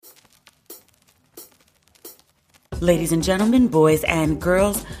Ladies and gentlemen, boys and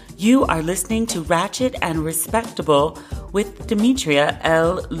girls, you are listening to Ratchet and Respectable with Demetria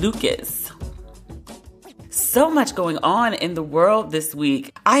L. Lucas. So much going on in the world this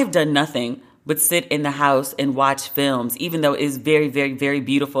week. I have done nothing but sit in the house and watch films, even though it is very, very, very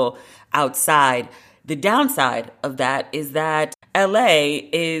beautiful outside. The downside of that is that LA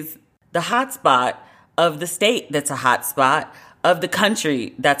is the hotspot of the state that's a hotspot, of the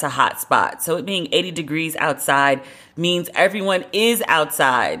country that's a hotspot. So it being 80 degrees outside means everyone is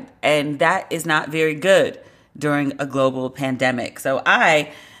outside, and that is not very good during a global pandemic. So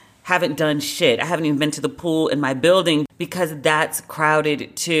I haven't done shit. I haven't even been to the pool in my building because that's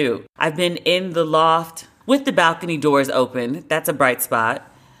crowded too. I've been in the loft with the balcony doors open. That's a bright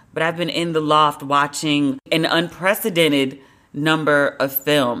spot. But I've been in the loft watching an unprecedented number of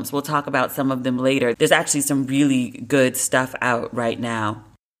films. We'll talk about some of them later. There's actually some really good stuff out right now.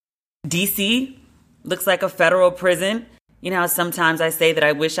 DC looks like a federal prison. You know how sometimes I say that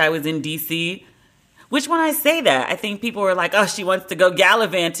I wish I was in DC? Which when I say that, I think people are like, oh, she wants to go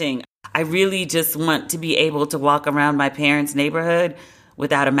gallivanting. I really just want to be able to walk around my parents' neighborhood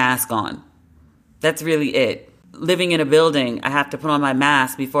without a mask on. That's really it. Living in a building, I have to put on my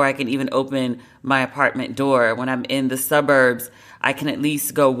mask before I can even open my apartment door. When I'm in the suburbs, I can at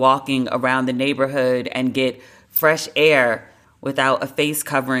least go walking around the neighborhood and get fresh air without a face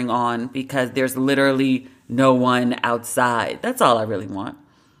covering on because there's literally no one outside. That's all I really want.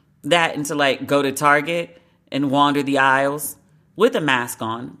 That and to go to Target and wander the aisles with a mask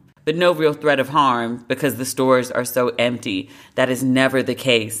on, but no real threat of harm because the stores are so empty. That is never the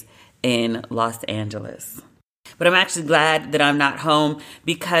case in Los Angeles. But I'm actually glad that I'm not home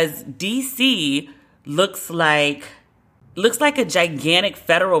because DC looks like a gigantic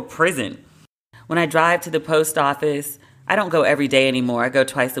federal prison. When I drive to the post office, I don't go every day anymore. I go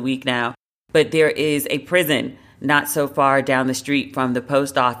twice a week now. But there is a prison not so far down the street from the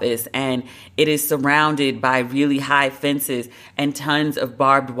post office, and it is surrounded by really high fences and tons of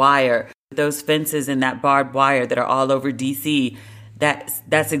barbed wire. Those fences and that barbed wire that are all over DC,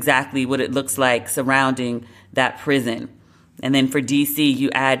 that's exactly what it looks like surrounding that prison. And then for DC,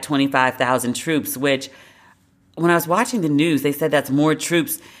 you add 25,000 troops, which when I was watching the news, they said that's more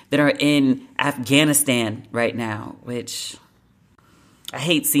troops that are in Afghanistan right now, which I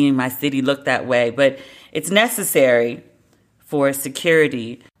hate seeing my city look that way, but it's necessary for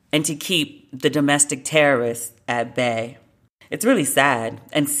security and to keep the domestic terrorists at bay. It's really sad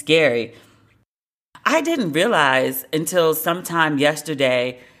and scary. I didn't realize until sometime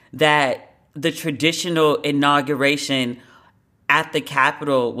yesterday that the traditional inauguration at the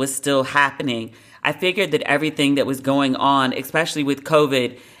Capitol was still happening. I figured that everything that was going on, especially with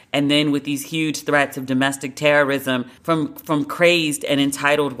COVID, and then with these huge threats of domestic terrorism from crazed and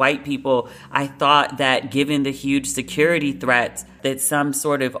entitled white people, I thought that given the huge security threats, that some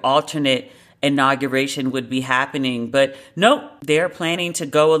sort of alternate inauguration would be happening. But nope, they're planning to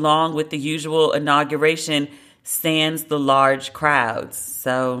go along with the usual inauguration sans the large crowds.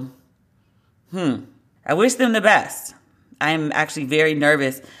 So, I wish them the best. I'm actually very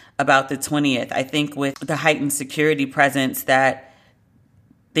nervous about the 20th. I think with the heightened security presence that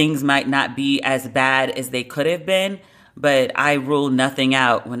things might not be as bad as they could have been, but I rule nothing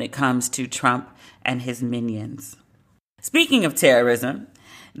out when it comes to Trump and his minions. Speaking of terrorism,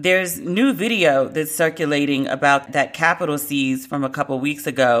 there's new video that's circulating about that Capitol siege from a couple weeks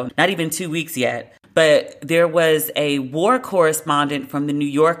ago, not even 2 weeks yet, but there was a war correspondent from the New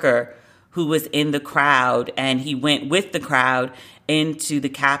Yorker who was in the crowd, and he went with the crowd into the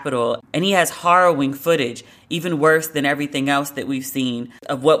Capitol. And he has harrowing footage, even worse than everything else that we've seen,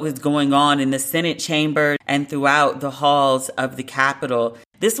 of what was going on in the Senate chamber and throughout the halls of the Capitol.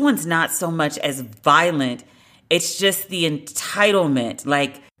 This one's not so much as violent. It's just the entitlement.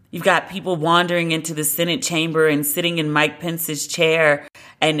 You've got people wandering into the Senate chamber and sitting in Mike Pence's chair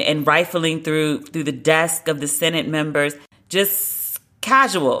and rifling through the desk of the Senate members. Just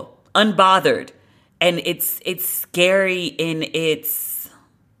casual. Unbothered. And it's scary in its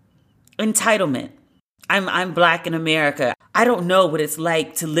entitlement. I'm Black in America. I don't know what it's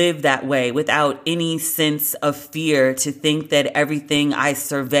like to live that way without any sense of fear, to think that everything I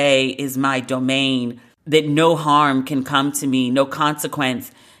survey is my domain, that no harm can come to me, no consequence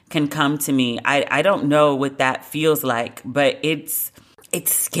can come to me. I don't know what that feels like, but it's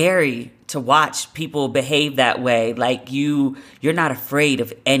scary to watch people behave that way, like you're not afraid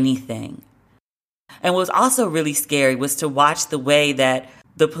of anything. And what was also really scary was to watch the way that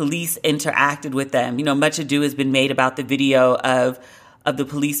the police interacted with them. Much ado has been made about the video of the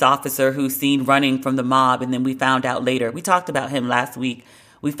police officer who's seen running from the mob, and then we found out later. We talked about him last week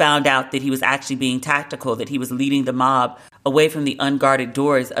we found out that he was actually being tactical, that he was leading the mob away from the unguarded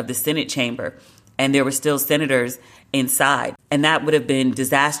doors of the Senate chamber. And there were still senators inside. And that would have been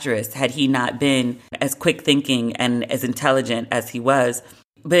disastrous had he not been as quick thinking and as intelligent as he was.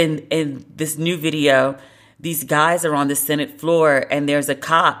 But in this new video, these guys are on the Senate floor and there's a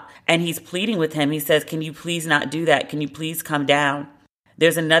cop and he's pleading with him. He says, "Can you please not do that? Can you please come down?"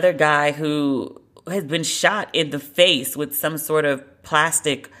 There's another guy who has been shot in the face with some sort of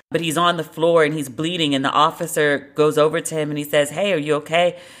plastic, but he's on the floor and he's bleeding. And the officer goes over to him and he says, "Hey, are you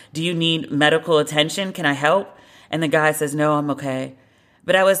okay? Do you need medical attention? Can I help?" And the guy says, "No, I'm okay."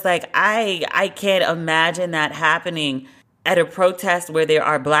 But I was like, I can't imagine that happening at a protest where there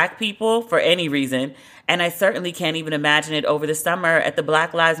are Black people for any reason. And I certainly can't even imagine it over the summer at the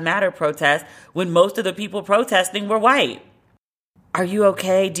Black Lives Matter protest when most of the people protesting were white. "Are you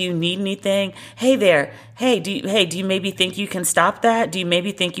okay? Do you need anything? Hey there. Hey, do you maybe think you can stop that? Do you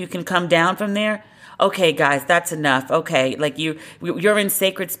maybe think you can come down from there? Okay, guys, that's enough. Okay, like you're in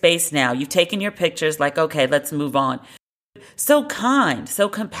sacred space now. You've taken your pictures. Like, okay, let's move on." So kind, so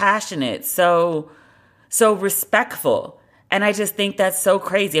compassionate, so respectful. And I just think that's so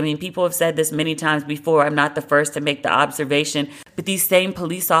crazy. I mean, people have said this many times before. I'm not the first to make the observation. But these same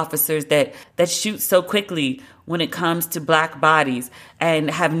police officers that shoot so quickly when it comes to Black bodies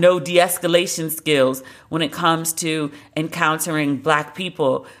and have no de-escalation skills when it comes to encountering Black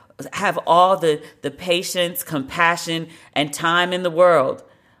people, have all the patience, compassion, and time in the world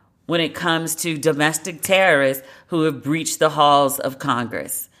when it comes to domestic terrorists who have breached the halls of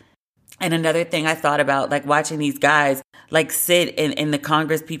Congress. And another thing I thought about, like watching these guys like sit in the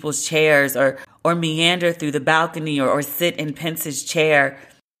Congress people's chairs or meander through the balcony or sit in Pence's chair.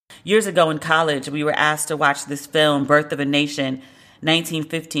 Years ago in college, we were asked to watch this film, Birth of a Nation,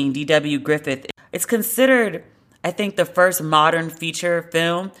 1915, D.W. Griffith. It's considered, I think, the first modern feature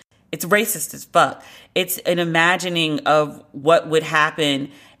film. It's racist as fuck. It's an imagining of what would happen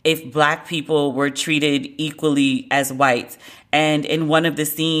if Black people were treated equally as whites. And in one of the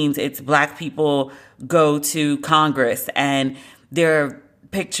scenes, it's Black people go to Congress and they're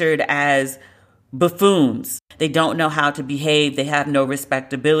pictured as buffoons. They don't know how to behave. They have no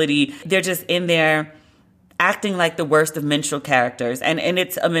respectability. They're just in there acting like the worst of minstrel characters. And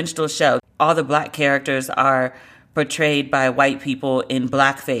it's a minstrel show. All the Black characters are portrayed by white people in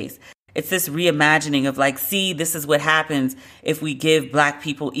blackface. It's this reimagining of like, see, this is what happens if we give Black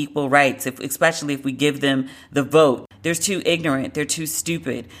people equal rights, especially if we give them the vote. They're too ignorant. They're too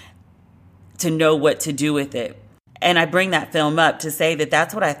stupid to know what to do with it. And I bring that film up to say that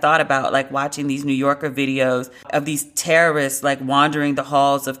that's what I thought about, like watching these New Yorker videos of these terrorists like wandering the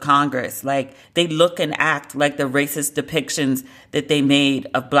halls of Congress. Like they look and act like the racist depictions that they made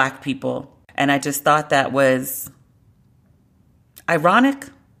of Black people. And I just thought that was ironic.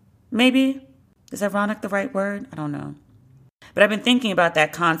 Maybe? Is ironic the right word? I don't know. But I've been thinking about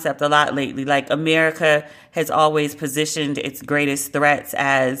that concept a lot lately. Like America has always positioned its greatest threats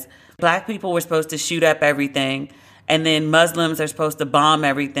as Black people were supposed to shoot up everything, and then Muslims are supposed to bomb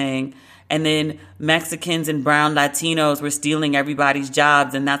everything, and then Mexicans and brown Latinos were stealing everybody's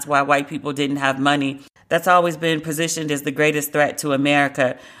jobs, and that's why white people didn't have money. That's always been positioned as the greatest threat to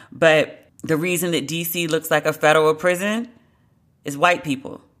America. But the reason that D.C. looks like a federal prison is white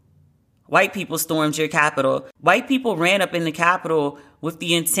people. White people stormed your Capitol. White people ran up in the Capitol with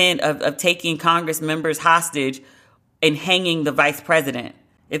the intent of taking Congress members hostage and hanging the vice president.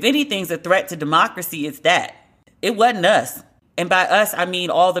 If anything's a threat to democracy, it's that. It wasn't us. And by us, I mean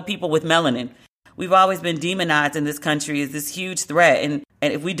all the people with melanin. We've always been demonized in this country as this huge threat. And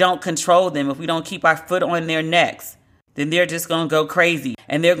if we don't control them, if we don't keep our foot on their necks, then they're just going to go crazy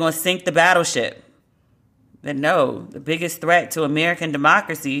and they're going to sink the battleship. But no, the biggest threat to American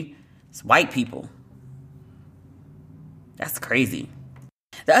democracy is white people. That's crazy.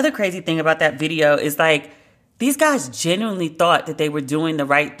 The other crazy thing about that video is like, these guys genuinely thought that they were doing the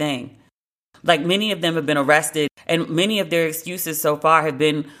right thing. Like many of them have been arrested and many of their excuses so far have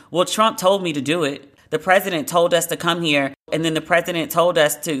been, well, Trump told me to do it. The president told us to come here. And then the president told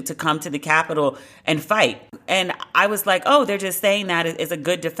us to come to the Capitol and fight. And I was like, oh, they're just saying that as a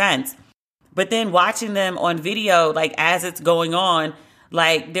good defense. But then watching them on video, like as it's going on,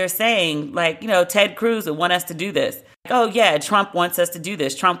 like they're saying, like, you know, Ted Cruz would want us to do this. Like, oh, yeah, Trump wants us to do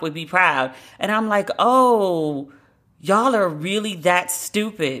this. Trump would be proud. And I'm like, oh, y'all are really that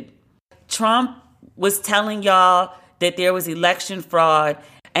stupid. Trump was telling y'all that there was election fraud.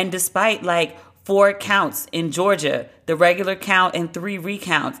 And despite like 4 counts in Georgia, the regular count and 3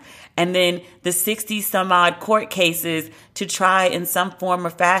 recounts, and then the 60 some odd court cases to try in some form or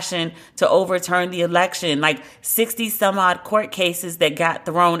fashion to overturn the election, like 60 some odd court cases that got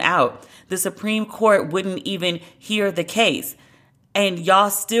thrown out. The Supreme Court wouldn't even hear the case. And y'all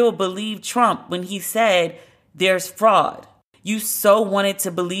still believe Trump when he said there's fraud. You so wanted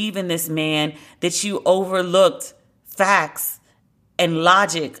to believe in this man that you overlooked facts and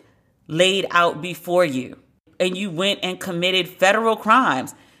logic laid out before you. And you went and committed federal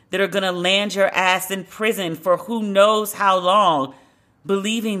crimes that are going to land your ass in prison for who knows how long,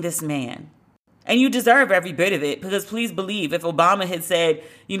 believing this man. And you deserve every bit of it, because please believe, if Obama had said,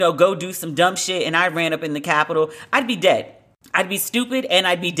 go do some dumb shit and I ran up in the Capitol, I'd be dead. I'd be stupid and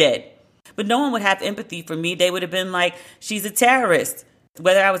I'd be dead. But no one would have empathy for me. They would have been like, she's a terrorist.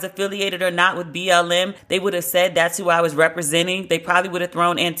 Whether I was affiliated or not with BLM, they would have said that's who I was representing. They probably would have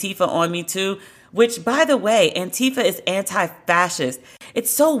thrown Antifa on me too, which, by the way, Antifa is anti-fascist. It's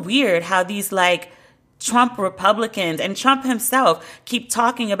so weird how these Trump Republicans and Trump himself keep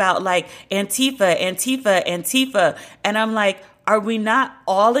talking about Antifa, Antifa, Antifa. And I'm like, are we not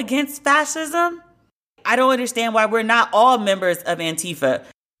all against fascism? I don't understand why we're not all members of Antifa.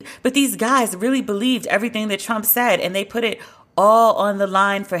 But these guys really believed everything that Trump said, and they put it all on the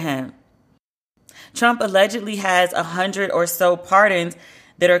line for him. Trump allegedly has 100 or so pardons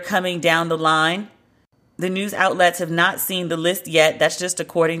that are coming down the line. The news outlets have not seen the list yet. That's just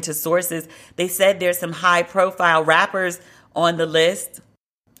according to sources. They said there's some high-profile rappers on the list.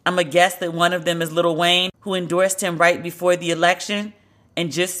 I'm going to guess that one of them is Lil Wayne, who endorsed him right before the election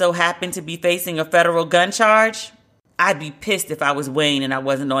and just so happened to be facing a federal gun charge. I'd be pissed if I was Wayne and I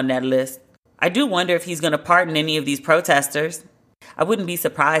wasn't on that list. I do wonder if he's going to pardon any of these protesters. I wouldn't be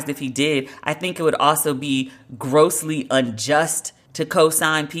surprised if he did. I think it would also be grossly unjust to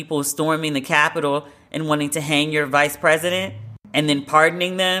co-sign people storming the Capitol and wanting to hang your vice president and then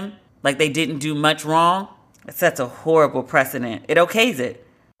pardoning them like they didn't do much wrong. That sets a horrible precedent. It okays it.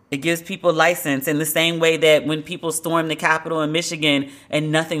 It gives people license in the same way that when people stormed the Capitol in Michigan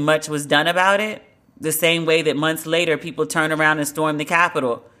and nothing much was done about it, the same way that months later people turn around and storm the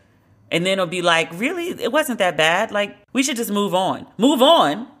Capitol. And then it'll be like, really? It wasn't that bad. We should just move on. Move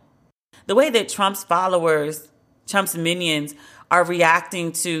on. The way that Trump's followers, Trump's minions, are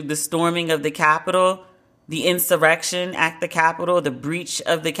reacting to the storming of the Capitol, the insurrection at the Capitol, the breach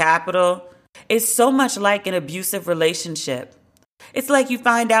of the Capitol, is so much like an abusive relationship. It's like you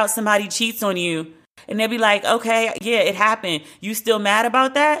find out somebody cheats on you and they'll be like, okay, yeah, it happened. You still mad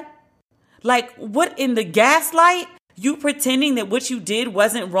about that? What in the gaslight? You pretending that what you did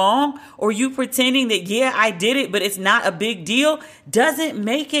wasn't wrong, or you pretending that, yeah, I did it, but it's not a big deal, doesn't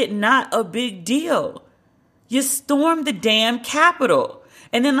make it not a big deal. You stormed the damn Capitol.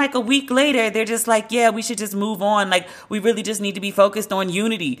 And then a week later, they're just like, yeah, we should just move on. We really just need to be focused on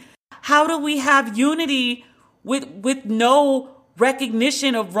unity. How do we have unity with no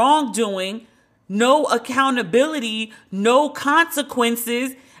recognition of wrongdoing, no accountability, no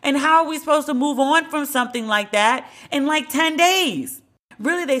consequences? And how are we supposed to move on from something like that in 10 days?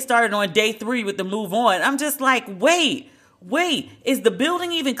 Really, they started on day 3 with the move on. I'm just like, wait, is the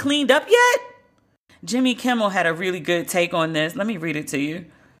building even cleaned up yet? Jimmy Kimmel had a really good take on this. Let me read it to you.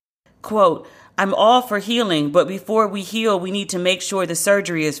 Quote, I'm all for healing, but before we heal, we need to make sure the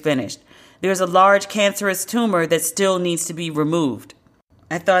surgery is finished. There's a large cancerous tumor that still needs to be removed.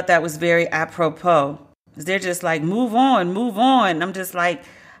 I thought that was very apropos. They're just like, move on. I'm just like,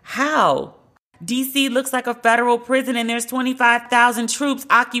 how? DC looks like a federal prison and there's 25,000 troops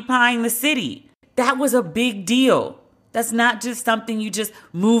occupying the city. That was a big deal. That's not just something you just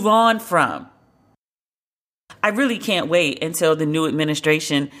move on from. I really can't wait until the new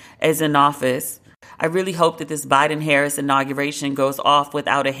administration is in office. I really hope that this Biden-Harris inauguration goes off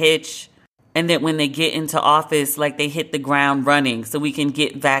without a hitch, and that when they get into office, they hit the ground running so we can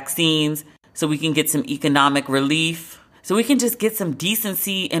get vaccines, so we can get some economic relief, so we can just get some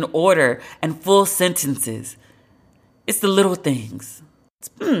decency and order and full sentences. It's the little things.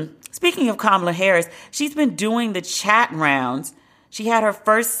 Speaking of Kamala Harris, she's been doing the chat rounds. She had her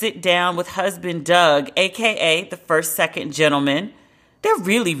first sit down with husband Doug, a.k.a. the first second gentleman. They're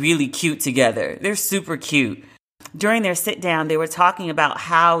really, really cute together. They're super cute. During their sit down, they were talking about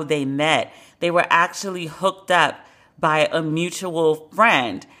how they met. They were actually hooked up by a mutual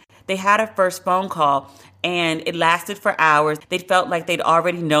friend. They had a first phone call and it lasted for hours. They felt like they'd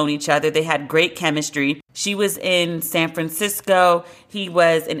already known each other. They had great chemistry. She was in San Francisco. He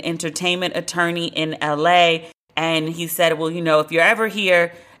was an entertainment attorney in LA. And he said, well, if you're ever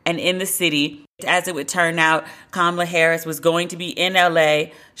here and in the city. As it would turn out, Kamala Harris was going to be in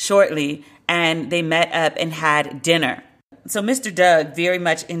LA shortly, and they met up and had dinner. So Mr. Doug very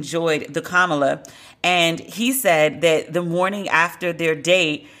much enjoyed the Kamala, and he said that the morning after their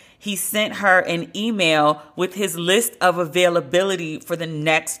date, he sent her an email with his list of availability for the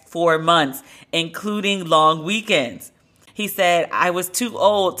next 4 months, including long weekends. He said, I was too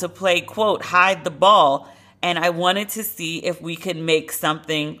old to play, quote, hide the ball, and I wanted to see if we could make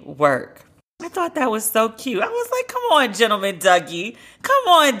something work. I thought that was so cute. I was like, come on, gentleman Dougie. Come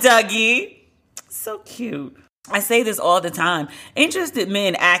on, Dougie. So cute. I say this all the time. Interested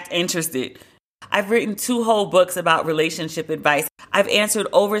men act interested. I've written 2 whole books about relationship advice. I've answered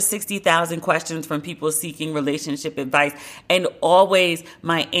over 60,000 questions from people seeking relationship advice. And always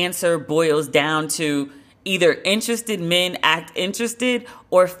my answer boils down to either interested men act interested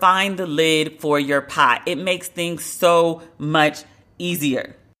or find the lid for your pot. It makes things so much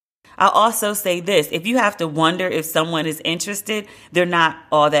easier. I'll also say this. If you have to wonder if someone is interested, they're not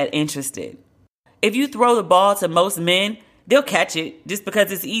all that interested. If you throw the ball to most men, they'll catch it just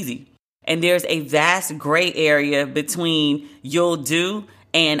because it's easy. And there's a vast gray area between you'll do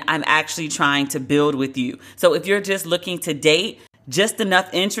and I'm actually trying to build with you. So if you're just looking to date, just enough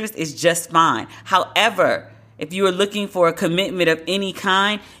interest is just fine. However, if you are looking for a commitment of any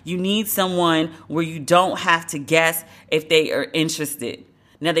kind, you need someone where you don't have to guess if they are interested.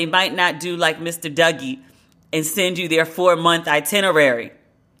 Now, they might not do like Mr. Dougie and send you their 4-month itinerary,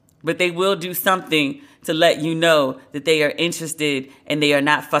 but they will do something to let you know that they are interested and they are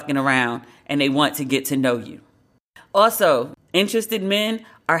not fucking around and they want to get to know you. Also, interested men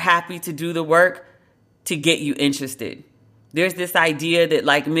are happy to do the work to get you interested. There's this idea that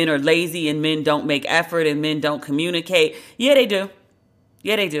like men are lazy and men don't make effort and men don't communicate. Yeah, they do.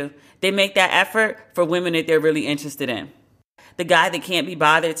 Yeah, they do. They make that effort for women that they're really interested in. The guy that can't be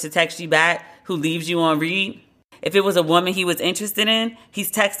bothered to text you back, who leaves you on read, if it was a woman he was interested in,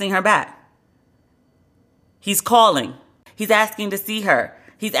 he's texting her back. He's calling. He's asking to see her.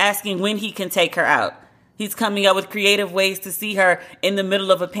 He's asking when he can take her out. He's coming up with creative ways to see her in the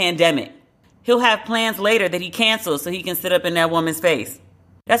middle of a pandemic. He'll have plans later that he cancels so he can sit up in that woman's face.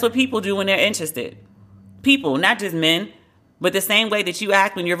 That's what people do when they're interested. People, not just men. But the same way that you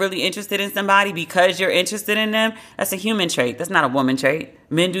act when you're really interested in somebody because you're interested in them, that's a human trait. That's not a woman trait.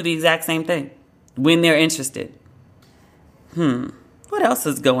 Men do the exact same thing when they're interested. What else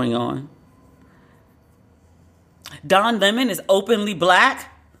is going on? Don Lemon is openly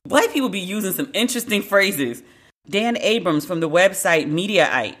black. White people be using some interesting phrases. Dan Abrams from the website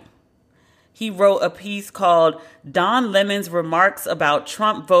Mediaite. He wrote a piece called Don Lemon's Remarks About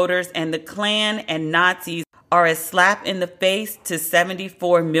Trump Voters and the Klan and Nazis are a slap in the face to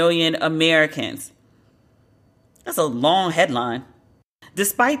 74 million Americans. That's a long headline.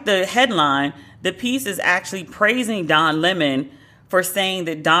 Despite the headline, the piece is actually praising Don Lemon for saying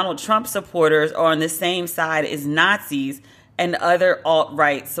that Donald Trump supporters are on the same side as Nazis and other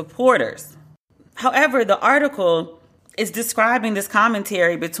alt-right supporters. However, the article is describing this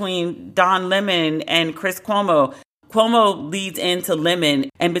commentary between Don Lemon and Chris Cuomo. Cuomo leads into Lemon,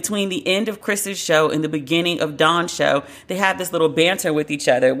 and between the end of Chris's show and the beginning of Don's show, they have this little banter with each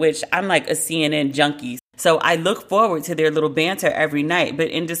other, which I'm like a CNN junkie. So I look forward to their little banter every night.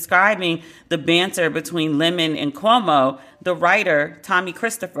 But in describing the banter between Lemon and Cuomo, the writer, Tommy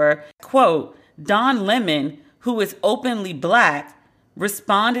Christopher, quote, Don Lemon, who is openly black,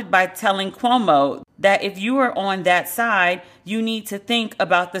 responded by telling Cuomo that if you are on that side, you need to think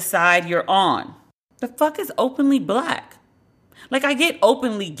about the side you're on. The fuck is openly black? Like, I get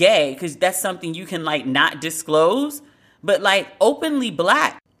openly gay because that's something you can like not disclose, but like openly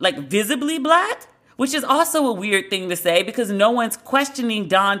black, like visibly black, which is also a weird thing to say because no one's questioning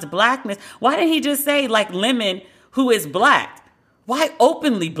Don's blackness. Why didn't he just say like Lemon, who is black? Why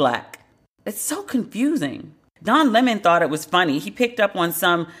openly black? It's so confusing. Don Lemon thought it was funny. He picked up on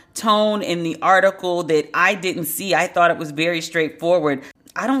some tone in the article that I didn't see. I thought it was very straightforward.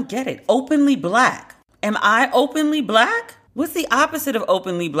 I don't get it. Openly black. Am I openly black? What's the opposite of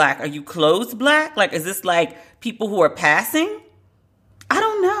openly black? Are you closed black? Like, is this like people who are passing? I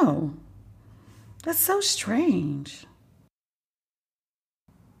don't know. That's so strange.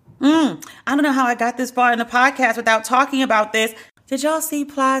 I don't know how I got this far in the podcast without talking about this. Did y'all see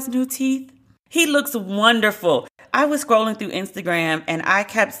Plies' new teeth? He looks wonderful. I was scrolling through Instagram and I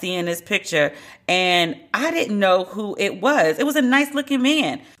kept seeing this picture and I didn't know who it was. It was a nice looking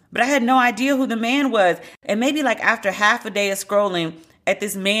man, but I had no idea who the man was. And maybe like after half a day of scrolling at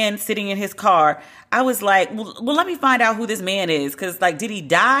this man sitting in his car, I was like, well, let me find out who this man is. Cause like, did he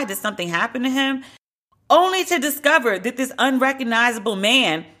die? Did something happen to him? only to discover that this unrecognizable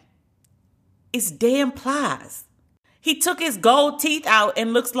man is Dan Plies. He took his gold teeth out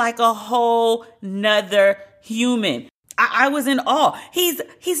and looks like a whole nother human. I was in awe.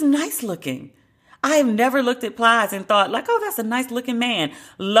 He's nice looking. I have never looked at Plies and thought like, oh, that's a nice looking man.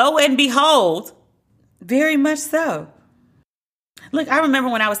 Lo and behold, very much so. Look, I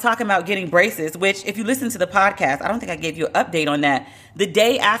remember when I was talking about getting braces, which if you listen to the podcast, I don't think I gave you an update on that. The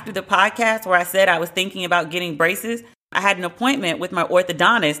day after the podcast where I said I was thinking about getting braces, I had an appointment with my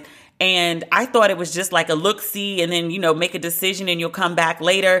orthodontist and I thought it was just like a look-see and then, make a decision and you'll come back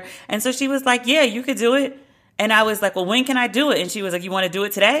later. And so she was like, yeah, you could do it. And I was like, well, when can I do it? And she was like, you want to do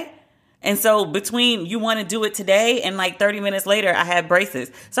it today? And so between you want to do it today and like 30 minutes later, I had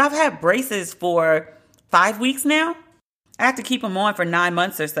braces. So I've had braces for 5 weeks now. I have to keep them on for 9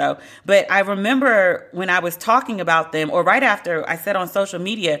 months or so. But I remember when I was talking about them, or right after I said on social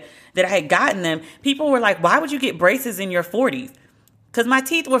media that I had gotten them, people were like, why would you get braces in your 40s? Because my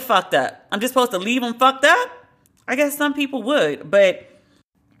teeth were fucked up. I'm just supposed to leave them fucked up? I guess some people would. But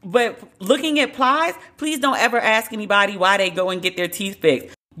looking at Plies, please don't ever ask anybody why they go and get their teeth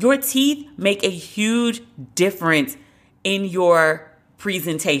fixed. Your teeth make a huge difference in your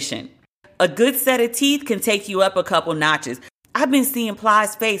presentation. A good set of teeth can take you up a couple notches. I've been seeing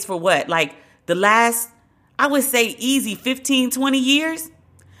Plies' face for what? Like the last, I would say easy 15, 20 years?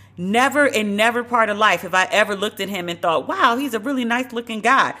 Never part of life have I ever looked at him and thought, wow, he's a really nice looking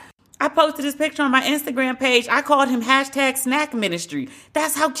guy. I posted this picture on my Instagram page. I called him #snack ministry.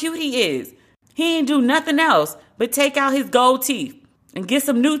 That's how cute he is. He ain't do nothing else but take out his gold teeth and get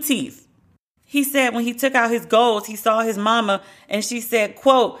some new teeth. He said when he took out his golds, he saw his mama and she said,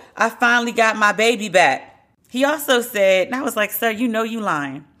 quote, I finally got my baby back. He also said, and I was like, sir, you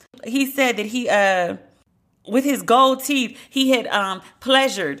lying. He said that he, with his gold teeth, he had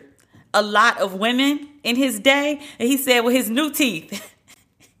pleasured a lot of women in his day. And he said with his new teeth,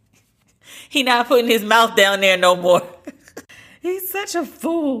 he not putting his mouth down there no more. He's such a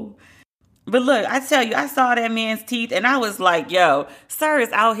fool. But look, I tell you, I saw that man's teeth and I was like, yo, sir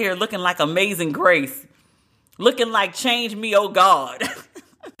is out here looking like Amazing Grace. Looking like change me, oh God.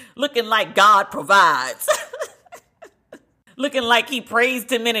 Looking like God provides. Looking like he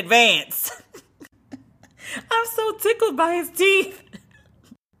praised him in advance. I'm so tickled by his teeth.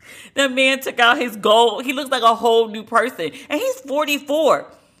 That man took out his gold. He looks like a whole new person. And he's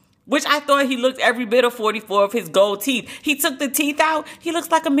 44. Which I thought he looked every bit of 44 of his gold teeth. He took the teeth out. He looks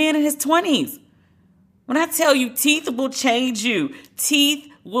like a man in his 20s. When I tell you, teeth will change you. Teeth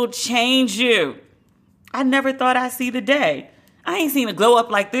will change you. I never thought I'd see the day. I ain't seen a glow up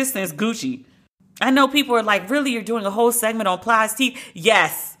like this since Gucci. I know people are like, really, you're doing a whole segment on Plies' teeth?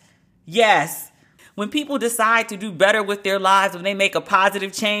 Yes. When people decide to do better with their lives, when they make a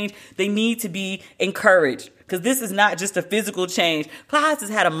positive change, they need to be encouraged. Because this is not just a physical change. Plies has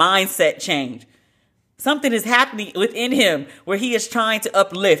had a mindset change. Something is happening within him where he is trying to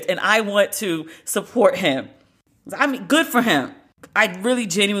uplift, and I want to support him. I mean, good for him. I really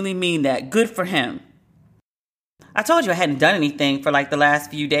genuinely mean that. Good for him. I told you I hadn't done anything for like the last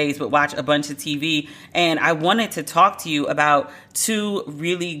few days but watch a bunch of TV, and I wanted to talk to you about 2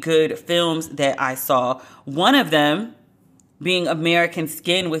 really good films that I saw. One of them being American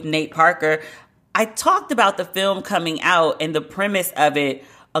Skin with Nate Parker. I talked about the film coming out and the premise of it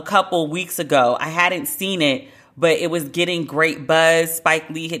a couple weeks ago. I hadn't seen it, but it was getting great buzz. Spike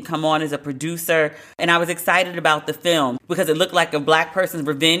Lee had come on as a producer, and I was excited about the film because it looked like a black person's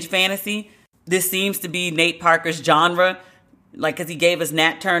revenge fantasy. This seems to be Nate Parker's genre, like, because he gave us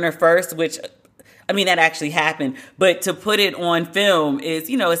Nat Turner first, which, I mean, that actually happened. But to put it on film is,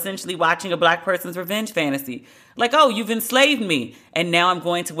 essentially watching a black person's revenge fantasy. Like, oh, you've enslaved me, and now I'm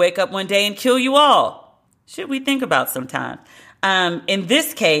going to wake up one day and kill you all. Should we think about sometime? In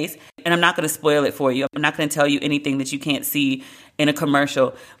this case, and I'm not going to spoil it for you. I'm not going to tell you anything that you can't see in a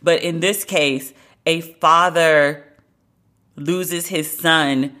commercial. But in this case, a father loses his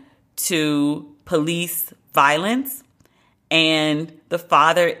son to police violence, and the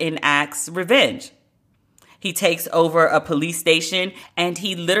father enacts revenge. He takes over a police station, and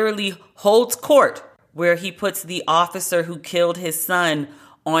he literally holds court where he puts the officer who killed his son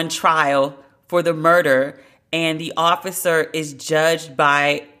on trial for the murder, and the officer is judged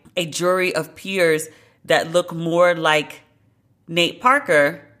by a jury of peers that look more like Nate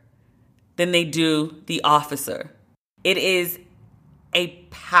Parker than they do the officer. It is a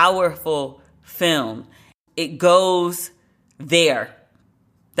powerful film. It goes there.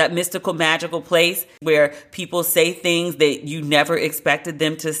 That mystical, magical place where people say things that you never expected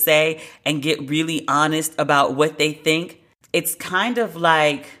them to say and get really honest about what they think. It's kind of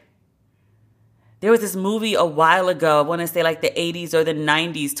like There was this movie a while ago, I want to say like the 80s or the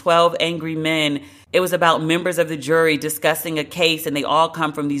 90s, 12 Angry Men. It was about members of the jury discussing a case, and they all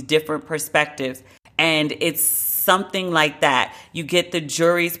come from these different perspectives. And it's something like that. You get the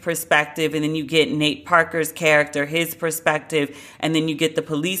jury's perspective, and then you get Nate Parker's character, his perspective, and then you get the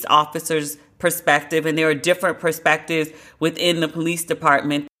police officer's perspective, and there are different perspectives within the police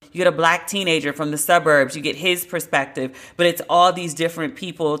department. You get a black teenager from the suburbs, you get his perspective, but it's all these different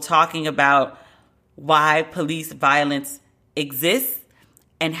people talking about why police violence exists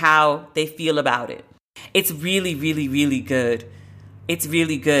and how they feel about it. It's really, really, really good. It's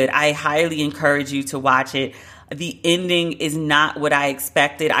really good. I highly encourage you to watch it. The ending is not what I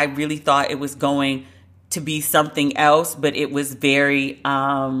expected. I really thought it was going to be something else, but it was very,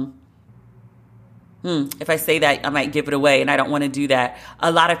 if I say that, I might give it away, and I don't want to do that.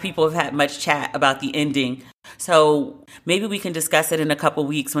 A lot of people have had much chat about the ending. So maybe we can discuss it in a couple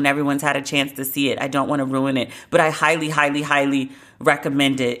weeks when everyone's had a chance to see it. I don't want to ruin it, but I highly, highly, highly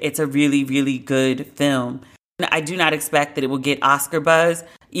recommend it. It's a really, really good film. I do not expect that it will get Oscar buzz,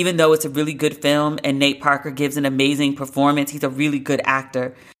 even though it's a really good film and Nate Parker gives an amazing performance. He's a really good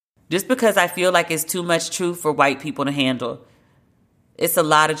actor. Just because I feel like it's too much truth for white people to handle. It's a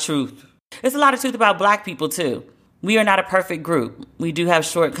lot of truth. It's a lot of truth about black people, too. We are not a perfect group. We do have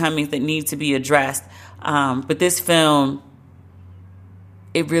shortcomings that need to be addressed. But this film,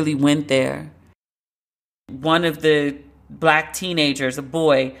 it really went there. One of the black teenagers, a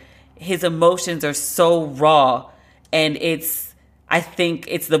boy, his emotions are so raw. And I think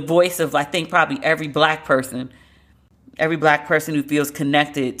it's the voice of, probably every black person who feels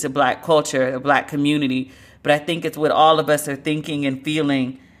connected to black culture, the black community. But I think it's what all of us are thinking and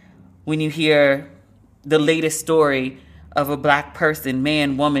feeling when you hear the latest story of a black person,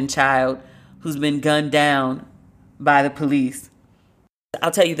 man, woman, child, who's been gunned down by the police.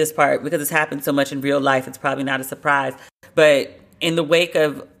 I'll tell you this part because it's happened so much in real life, it's probably not a surprise. But in the wake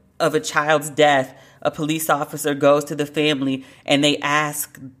of a child's death, a police officer goes to the family and they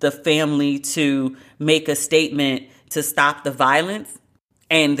ask the family to make a statement to stop the violence.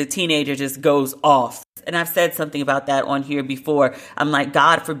 And the teenager just goes off. And I've said something about that on here before. I'm like,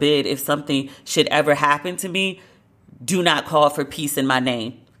 God forbid if something should ever happen to me, do not call for peace in my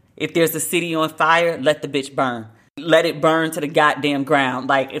name. If there's a city on fire, let the bitch burn. Let it burn to the goddamn ground.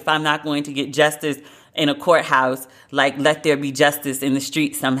 Like, if I'm not going to get justice in a courthouse, like, let there be justice in the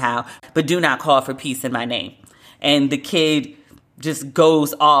street somehow. But do not call for peace in my name. And the kid just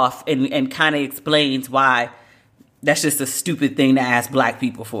goes off and kind of explains why that's just a stupid thing to ask black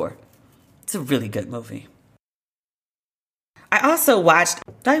people for. It's a really good movie. I also watched,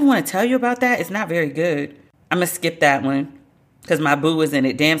 do I even want to tell you about that? It's not very good. I'm going to skip that one because my boo was in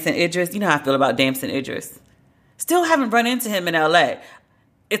it. Damson Idris. You know how I feel about Damson Idris. Still haven't run into him in LA.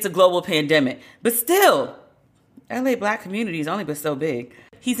 It's a global pandemic. But still, LA black community is only but so big.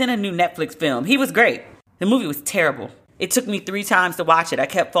 He's in a new Netflix film. He was great. The movie was terrible. It took me 3 times to watch it. I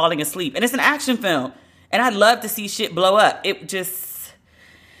kept falling asleep. And it's an action film. And I'd love to see shit blow up. It just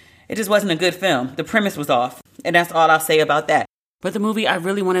wasn't a good film. The premise was off. And that's all I'll say about that. But the movie I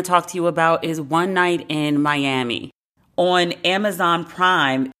really want to talk to you about is One Night in Miami on Amazon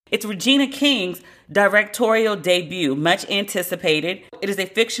Prime. It's Regina King's directorial debut, much anticipated. It is a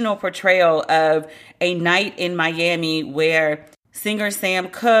fictional portrayal of a night in Miami where singer Sam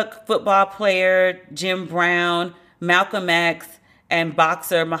Cooke, football player Jim Brown, Malcolm X, and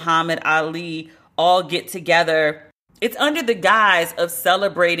boxer Muhammad Ali all get together. It's under the guise of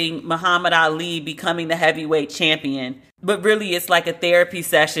celebrating Muhammad Ali becoming the heavyweight champion. But really, it's like a therapy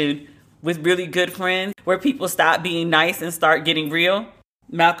session with really good friends where people stop being nice and start getting real.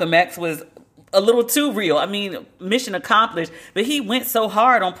 Malcolm X was a little too real. I mean, mission accomplished. But he went so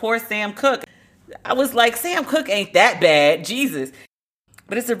hard on poor Sam Cooke. I was like, Sam Cooke ain't that bad. Jesus.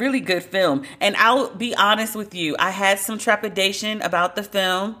 But it's a really good film. And I'll be honest with you. I had some trepidation about the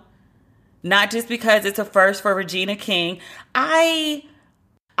film. Not just because it's a first for Regina King. I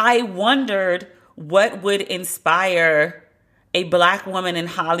wondered what would inspire a black woman in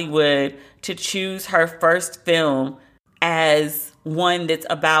Hollywood to choose her first film as one that's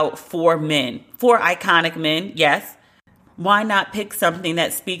about 4 men. 4 iconic men, yes. Why not pick something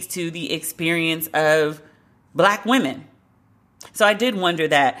that speaks to the experience of black women? So I did wonder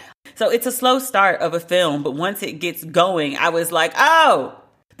that. So it's a slow start of a film, but once it gets going, I was like, oh,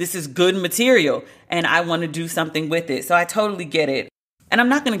 this is good material, and I want to do something with it. So I totally get it. And I'm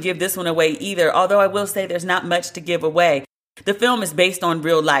not going to give this one away either, although I will say there's not much to give away. The film is based on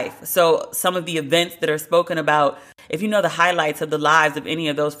real life. So some of the events that are spoken about, if you know the highlights of the lives of any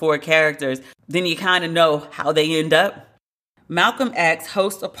of those 4 characters, then you kind of know how they end up. Malcolm X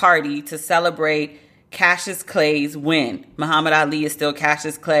hosts a party to celebrate Cassius Clay's win. Muhammad Ali is still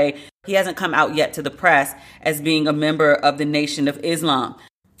Cassius Clay. He hasn't come out yet to the press as being a member of the Nation of Islam.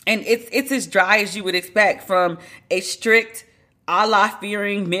 And it's as dry as you would expect from a strict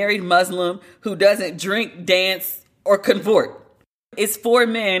Allah-fearing married Muslim who doesn't drink, dance, or convert. It's 4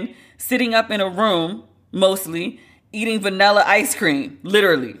 men sitting up in a room, mostly, eating vanilla ice cream,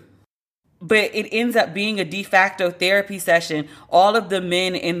 literally. But it ends up being a de facto therapy session. All of the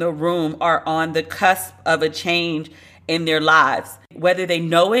men in the room are on the cusp of a change in their lives, whether they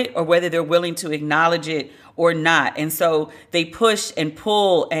know it or whether they're willing to acknowledge it or not. And so they push and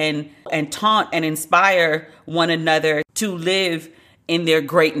pull and taunt and inspire one another to live in their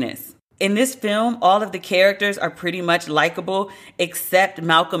greatness. In this film, all of the characters are pretty much likable except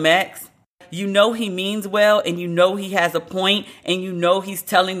Malcolm X. You know he means well, and you know he has a point, and you know he's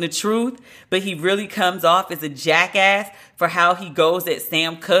telling the truth, but he really comes off as a jackass for how he goes at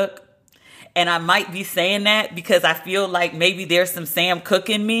Sam Cooke. And I might be saying that because I feel like maybe there's some Sam Cooke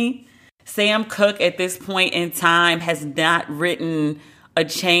in me. Sam Cooke at this point in time has not written A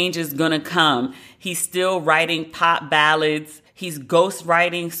Change Is Gonna Come. He's still writing pop ballads. He's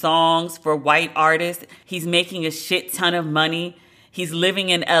ghostwriting songs for white artists. He's making a shit ton of money. He's living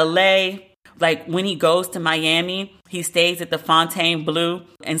in LA. Like when he goes to Miami, he stays at the Fontainebleau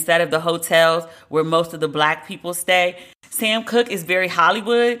instead of the hotels where most of the black people stay. Sam Cooke is very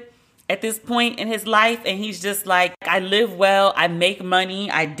Hollywood at this point in his life. And he's just like, I live well, I make money,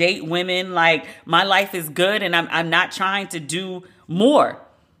 I date women. Like my life is good and I'm not trying to do more.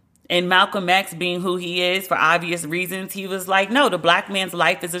 And Malcolm X, being who he is for obvious reasons, he was like, no, the black man's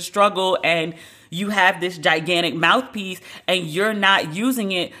life is a struggle and you have this gigantic mouthpiece and you're not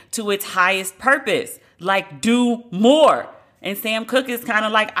using it to its highest purpose. Like, do more. And Sam Cooke is kind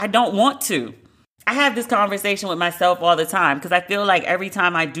of like, I don't want to. I have this conversation with myself all the time because I feel like every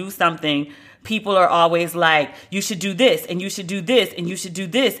time I do something, people are always like, you should do this and you should do this and you should do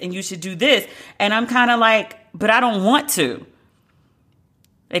this and you should do this. And I'm kind of like, but I don't want to.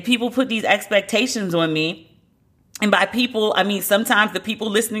 Like people put these expectations on me. And by people, I mean sometimes the people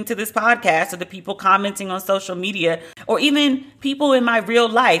listening to this podcast or the people commenting on social media or even people in my real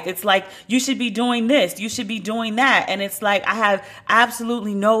life. It's like, you should be doing this. You should be doing that. And it's like, I have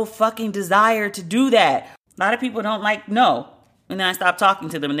absolutely no fucking desire to do that. A lot of people don't like, no. And then I stop talking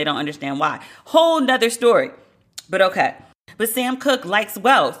to them and they don't understand why. Whole nother story. But okay. But Sam Cooke likes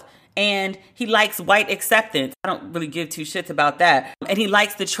wealth. And he likes white acceptance. I don't really give two shits about that. And he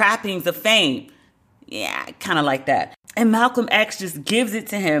likes the trappings of fame. Yeah, I kind of like that. And Malcolm X just gives it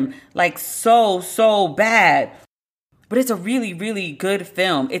to him like so bad. But it's a really, really good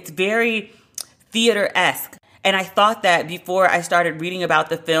film. It's very theater-esque. And I thought that before I started reading about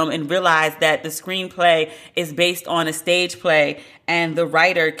the film and realized that the screenplay is based on a stage play and the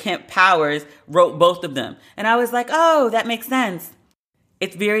writer, Kemp Powers, wrote both of them. And I was like, oh, that makes sense.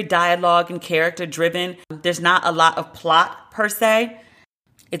 It's very dialogue and character driven. There's not a lot of plot per se.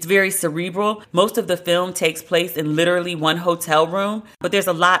 It's very cerebral. Most of the film takes place in literally one hotel room, but there's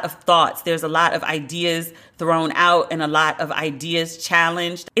a lot of thoughts. There's a lot of ideas thrown out and a lot of ideas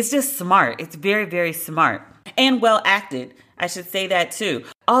challenged. It's just smart. It's very, very smart and well acted. I should say that too.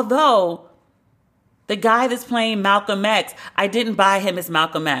 Although the guy that's playing Malcolm X, I didn't buy him as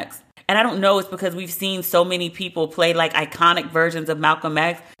Malcolm X. And I don't know, it's because we've seen so many people play like iconic versions of Malcolm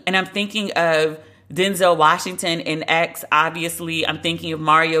X. And I'm thinking of Denzel Washington in X, obviously. I'm thinking of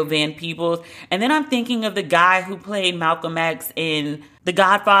Mario Van Peebles. And then I'm thinking of the guy who played Malcolm X in The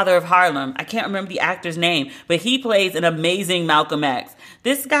Godfather of Harlem. I can't remember the actor's name, but he plays an amazing Malcolm X.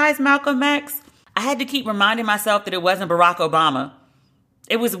 This guy's Malcolm X, I had to keep reminding myself that it wasn't Barack Obama.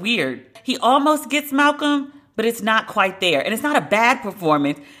 It was weird. He almost gets Malcolm, but it's not quite there. And it's not a bad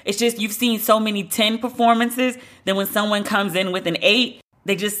performance. It's just you've seen so many 10 performances that when someone comes in with an 8,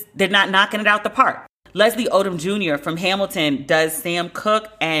 they're not knocking it out the park. Leslie Odom Jr. from Hamilton does Sam Cooke,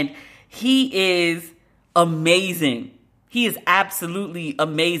 and he is amazing. He is absolutely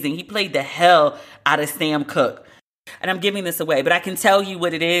amazing. He played the hell out of Sam Cooke. And I'm giving this away, but I can tell you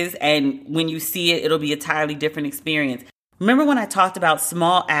what it is, and when you see it, it'll be a entirely different experience. Remember when I talked about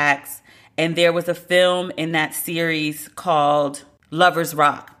Small Axe, and there was a film in that series called Lovers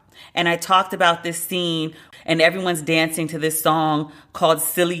Rock? And I talked about this scene and everyone's dancing to this song called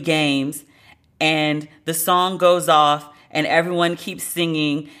Silly Games. And the song goes off and everyone keeps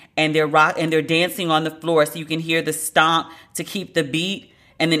singing and they're dancing on the floor so you can hear the stomp to keep the beat.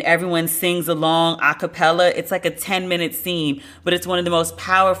 And then everyone sings along a cappella. It's like a 10-minute scene, but it's one of the most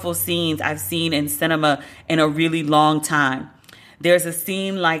powerful scenes I've seen in cinema in a really long time. There's a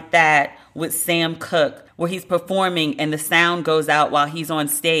scene like that with Sam Cooke where he's performing and the sound goes out while he's on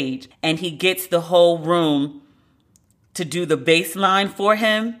stage and he gets the whole room to do the bass line for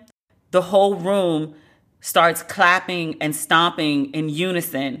him. The whole room starts clapping and stomping in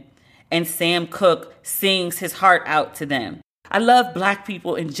unison, and Sam Cooke sings his heart out to them. I love Black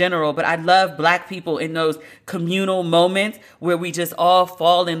people in general, but I love Black people in those communal moments where we just all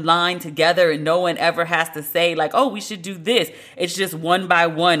fall in line together and no one ever has to say like, oh, we should do this. It's just one by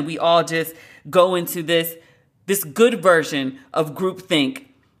one. We all just go into this good version of groupthink,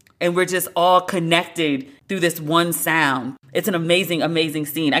 and we're just all connected through this one sound. It's an amazing, amazing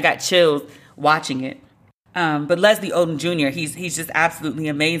scene. I got chills watching it. But Leslie Odom Jr., he's just absolutely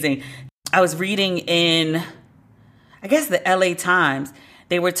amazing. I was reading in, I guess, the LA Times.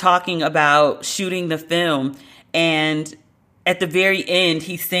 They were talking about shooting the film, and at the very end,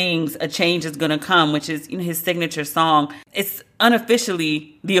 he sings "A Change Is Gonna Come," which is, his signature song. It's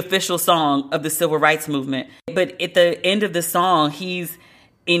unofficially the official song of the Civil Rights Movement. But at the end of the song, he's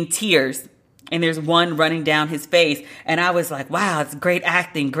in tears, and there's one running down his face. And I was like, wow, it's great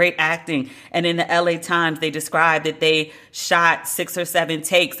acting, great acting. And in the LA Times, they described that they shot 6 or 7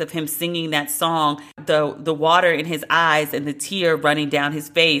 takes of him singing that song. The water in his eyes and the tear running down his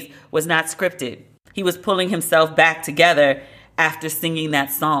face was not scripted. He was pulling himself back together after singing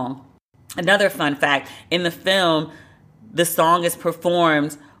that song. Another fun fact, in the film, the song is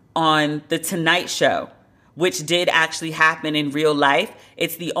performed on The Tonight Show, which did actually happen in real life.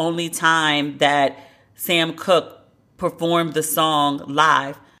 It's the only time that Sam Cooke performed the song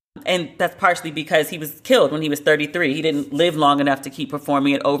live. And that's partially because he was killed when he was 33. He didn't live long enough to keep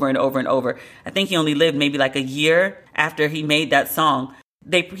performing it over and over and over. I think he only lived maybe like a year after he made that song.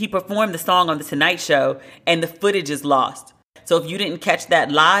 He performed the song on The Tonight Show, and the footage is lost. So if you didn't catch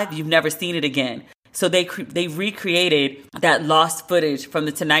that live, you've never seen it again. So they recreated that lost footage from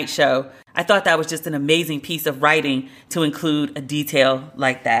The Tonight Show. I thought that was just an amazing piece of writing to include a detail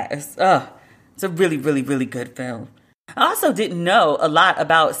like that. It's a really, really, really good film. I also didn't know a lot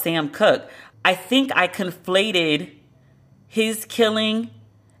about Sam Cooke. I think I conflated his killing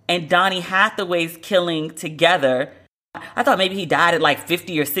and Donny Hathaway's killing together. I thought maybe he died at like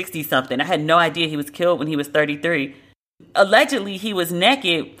 50 or 60 something. I had no idea he was killed when he was 33. Allegedly, he was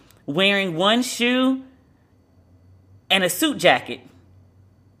naked, wearing one shoe and a suit jacket.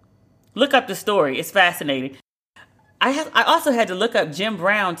 Look up the story. It's fascinating. I also had to look up Jim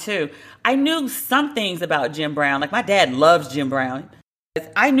Brown, too. I knew some things about Jim Brown. Like, my dad loves Jim Brown.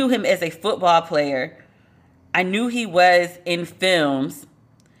 I knew him as a football player. I knew he was in films.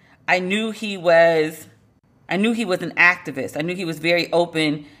 I knew he was an activist. I knew he was very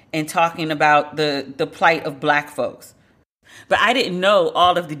open in talking about the plight of Black folks. But I didn't know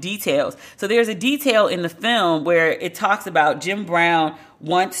all of the details. So there's a detail in the film where it talks about Jim Brown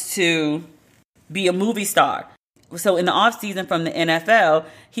wants to be a movie star. So in the off season from the NFL,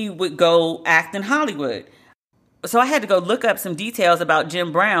 he would go act in Hollywood. So I had to go look up some details about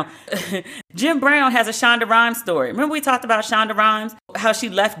Jim Brown. Jim Brown has a Shonda Rhimes story. Remember we talked about Shonda Rhimes, how she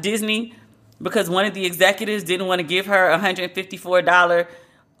left Disney because one of the executives didn't want to give her a $154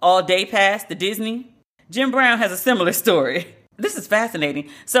 all-day pass to Disney? Jim Brown has a similar story. This is fascinating.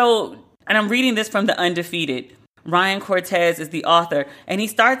 So, and I'm reading this from The Undefeated. Ryan Cortez is the author, and he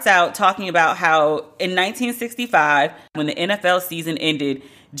starts out talking about how in 1965, when the NFL season ended,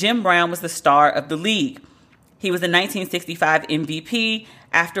 Jim Brown was the star of the league. He was the 1965 MVP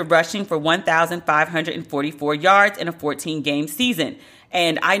after rushing for 1,544 yards in a 14-game season.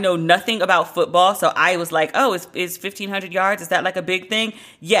 And I know nothing about football, so I was like, oh, is 1,500 yards? Is that like a big thing?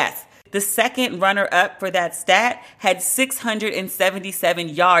 Yes. The second runner-up for that stat had 677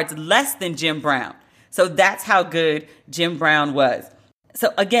 yards less than Jim Brown. So that's how good Jim Brown was.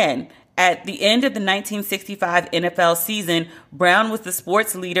 So again, at the end of the 1965 NFL season, Brown was the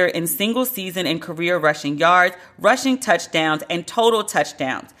sports leader in single season and career rushing yards, rushing touchdowns, and total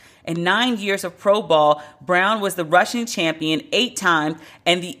touchdowns. In 9 years of pro ball, Brown was the rushing champion 8 times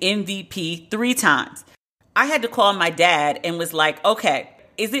and the MVP 3 times. I had to call my dad and was like, okay,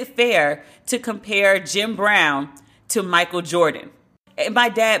 is it fair to compare Jim Brown to Michael Jordan? And my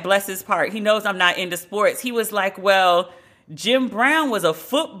dad, bless his heart, he knows I'm not into sports. He was like, well, Jim Brown was a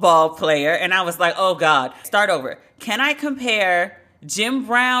football player. And I was like, oh God, start over. Can I compare Jim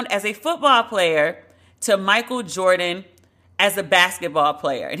Brown as a football player to Michael Jordan as a basketball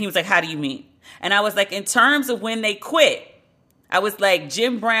player? And he was like, how do you mean? And I was like, in terms of when they quit, I was like,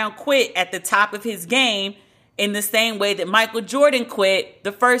 Jim Brown quit at the top of his game in the same way that Michael Jordan quit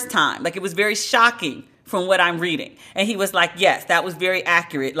the first time. Like, it was very shocking from what I'm reading. And he was like, yes, that was very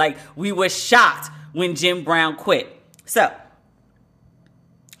accurate. Like, we were shocked when Jim Brown quit. So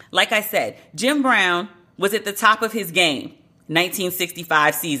Like I said, Jim Brown was at the top of his game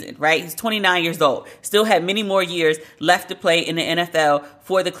 1965 season, right? He's 29 years old, still had many more years left to play in the NFL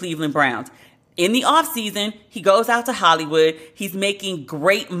for the Cleveland Browns. In the offseason, he goes out to Hollywood. He's making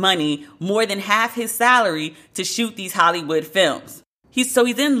great money, more than half his salary to shoot these Hollywood films. He's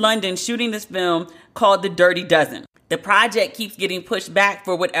in London shooting this film called The Dirty Dozen. The project keeps getting pushed back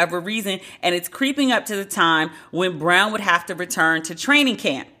for whatever reason, and it's creeping up to the time when Brown would have to return to training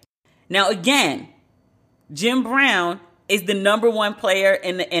camp. Now, again, Jim Brown is the number one player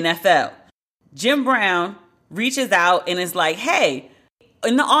in the NFL. Jim Brown reaches out and is like, hey,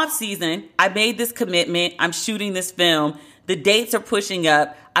 in the offseason, I made this commitment. I'm shooting this film. The dates are pushing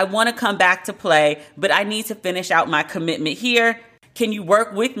up. I want to come back to play, but I need to finish out my commitment here. Can you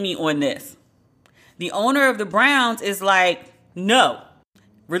work with me on this? The owner of the Browns is like, no.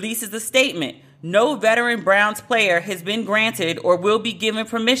 Releases a statement. No veteran Browns player has been granted or will be given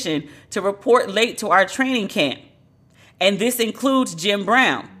permission to report late to our training camp. And this includes Jim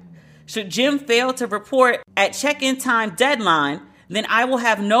Brown. Should Jim fail to report at check-in time deadline, then I will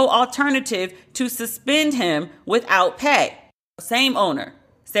have no alternative to suspend him without pay. Same owner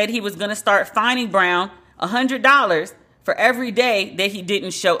said he was going to start fining Brown $100 for every day that he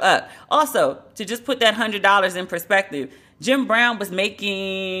didn't show up. Also, to just put that $100 in perspective, Jim Brown was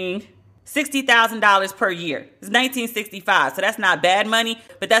making $60,000 per year. It's 1965, so that's not bad money,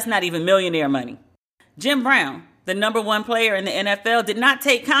 but that's not even millionaire money. Jim Brown, the number one player in the NFL, did not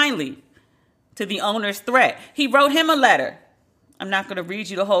take kindly to the owner's threat. He wrote him a letter. I'm not going to read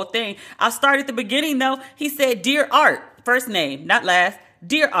you the whole thing. I'll start at the beginning, though. He said, "Dear Art," first name, not last,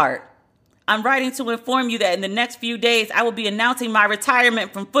 "Dear Art, I'm writing to inform you that in the next few days, I will be announcing my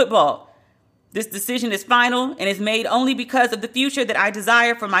retirement from football. This decision is final and is made only because of the future that I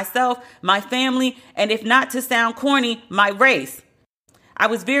desire for myself, my family, and if not to sound corny, my race. I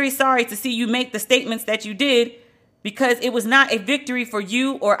was very sorry to see you make the statements that you did because it was not a victory for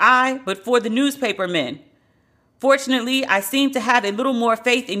you or I, but for the newspaper men. Fortunately, I seem to have a little more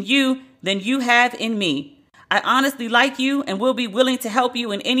faith in you than you have in me. I honestly like you and will be willing to help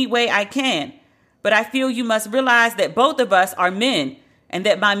you in any way I can. But I feel you must realize that both of us are men and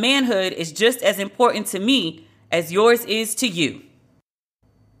that my manhood is just as important to me as yours is to you."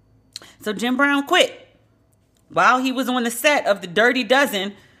 So Jim Brown quit while he was on the set of The Dirty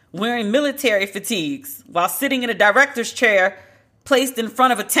Dozen wearing military fatigues while sitting in a director's chair placed in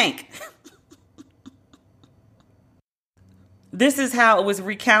front of a tank. This is how it was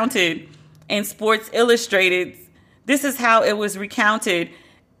recounted in Sports Illustrated. This is how it was recounted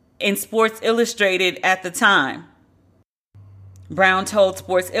in Sports Illustrated at the time. Brown told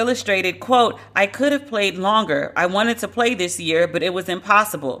Sports Illustrated, quote, "I could have played longer. I wanted to play this year, but it was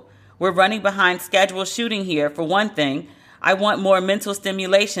impossible. We're running behind schedule shooting here, for one thing. I want more mental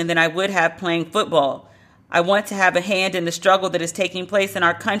stimulation than I would have playing football. I want to have a hand in the struggle that is taking place in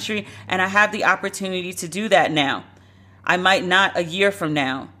our country, and I have the opportunity to do that now. I might not a year from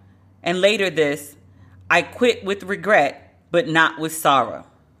now. And later this, I quit with regret, but not with sorrow."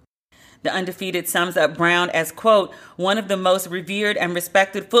 The Undefeated sums up Brown as, quote, "one of the most revered and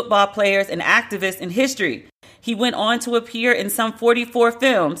respected football players and activists in history. He went on to appear in some 44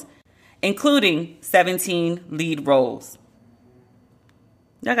 films, including 17 lead roles."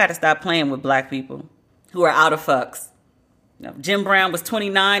 Y'all got to stop playing with black people who are out of fucks. Jim Brown was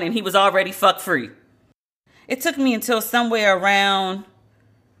 29 and he was already fuck free. It took me until somewhere around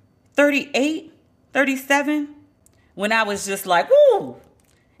 38, 37, when I was just like, woo,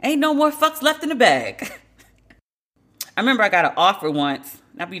 ain't no more fucks left in the bag. I remember I got an offer once.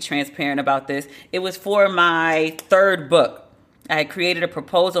 I'll be transparent about this. It was for my third book. I had created a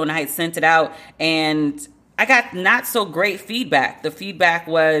proposal and I had sent it out, and I got not so great feedback. The feedback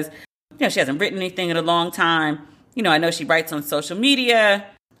was, she hasn't written anything in a long time. I know she writes on social media.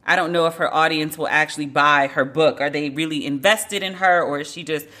 I don't know if her audience will actually buy her book. Are they really invested in her, or is she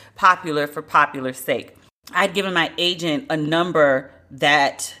just popular for popular sake? I'd given my agent a number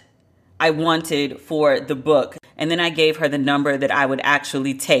that I wanted for the book, and then I gave her the number that I would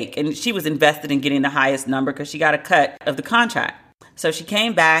actually take. And she was invested in getting the highest number because she got a cut of the contract. So she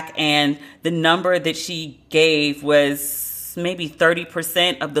came back, and the number that she gave was maybe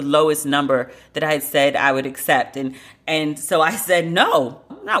 30% of the lowest number that I had said I would accept. And so I said, no,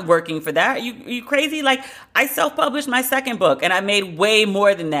 I'm not working for that. Are you crazy? Like, I self-published my second book and I made way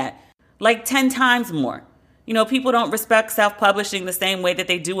more than that, like 10 times more. People don't respect self-publishing the same way that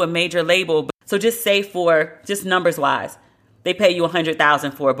they do a major label. So just say just numbers wise, they pay you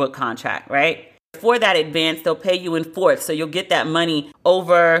 $100,000 for a book contract, right? For that advance, they'll pay you in fourths. So you'll get that money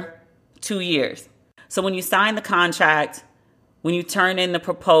over 2 years. So when you sign the contract when you turn in the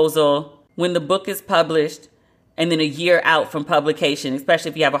proposal, when the book is published, and then a year out from publication,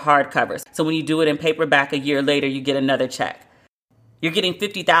 especially if you have a hardcover. So when you do it in paperback a year later, you get another check. You're getting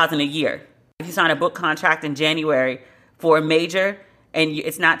 $50,000 a year. If you sign a book contract in January for a major and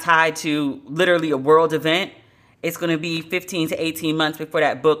it's not tied to literally a world event, it's going to be 15 to 18 months before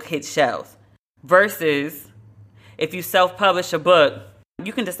that book hits shelves. Versus if you self-publish a book,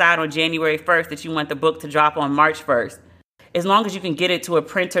 you can decide on January 1st that you want the book to drop on March 1st. As long as you can get it to a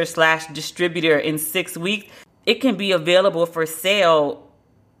printer/distributor in 6 weeks, it can be available for sale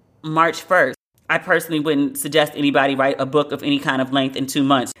March 1st. I personally wouldn't suggest anybody write a book of any kind of length in 2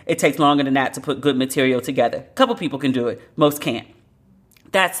 months. It takes longer than that to put good material together. A couple people can do it. Most can't.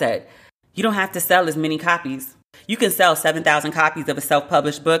 That said, you don't have to sell as many copies. You can sell 7,000 copies of a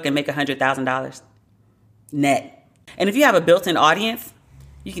self-published book and make $100,000 net. And if you have a built-in audience,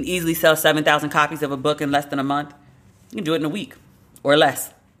 you can easily sell 7,000 copies of a book in less than a month. You can do it in a week or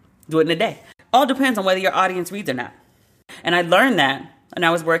less. Do it in a day. All depends on whether your audience reads or not. And I learned that when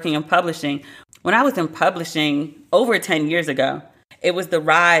I was working in publishing. When I was in publishing over 10 years ago, it was the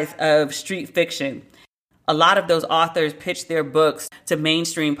rise of street fiction. A lot of those authors pitched their books to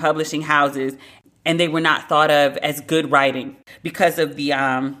mainstream publishing houses, and they were not thought of as good writing because of the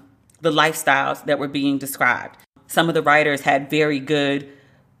lifestyles that were being described. Some of the writers had very good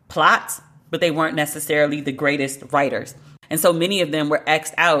plots, but they weren't necessarily the greatest writers. And so many of them were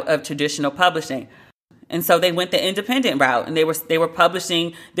X'd out of traditional publishing. And so they went the independent route, and they were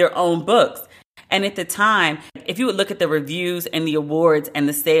publishing their own books. And at the time, if you would look at the reviews and the awards and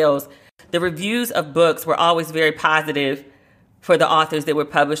the sales, the reviews of books were always very positive for the authors that were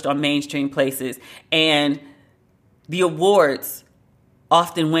published on mainstream places. And the awards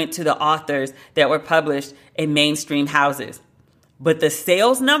often went to the authors that were published in mainstream houses. But the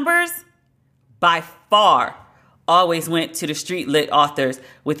sales numbers, by far, always went to the street lit authors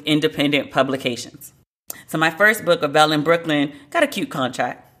with independent publications. So my first book, A Belle in Brooklyn, got a cute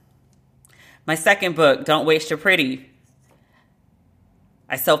contract. My second book, Don't Waste Your Pretty,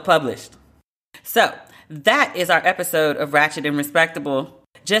 I self-published. So that is our episode of Ratchet and Respectable.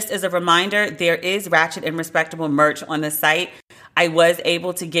 Just as a reminder, there is Ratchet and Respectable merch on the site. I was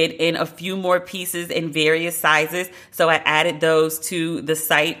able to get in a few more pieces in various sizes, so I added those to the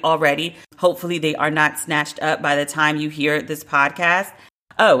site already. Hopefully they are not snatched up by the time you hear this podcast.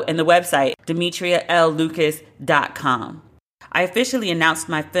 Oh, and the website, DemetriaLLucas.com. I officially announced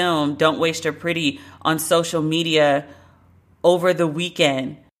my film, Don't Waste Your Pretty, on social media over the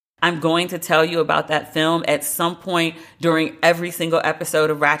weekend. I'm going to tell you about that film at some point during every single episode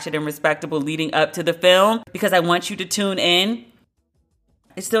of Ratchet and Respectable leading up to the film, because I want you to tune in.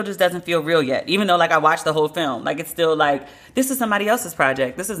 It still just doesn't feel real yet, even though I watched the whole film. It's still this is somebody else's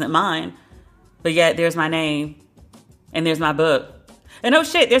project. This isn't mine. But yet there's my name and there's my book. And oh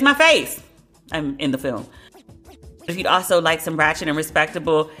shit, there's my face. I'm in the film. If you'd also like some Ratchet and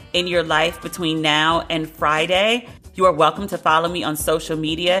Respectable in your life between now and Friday, you are welcome to follow me on social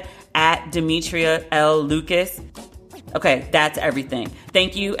media at Demetria L. Lucas. Okay, that's everything.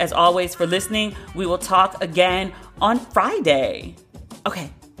 Thank you, as always, for listening. We will talk again on Friday.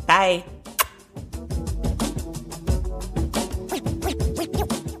 Okay, bye.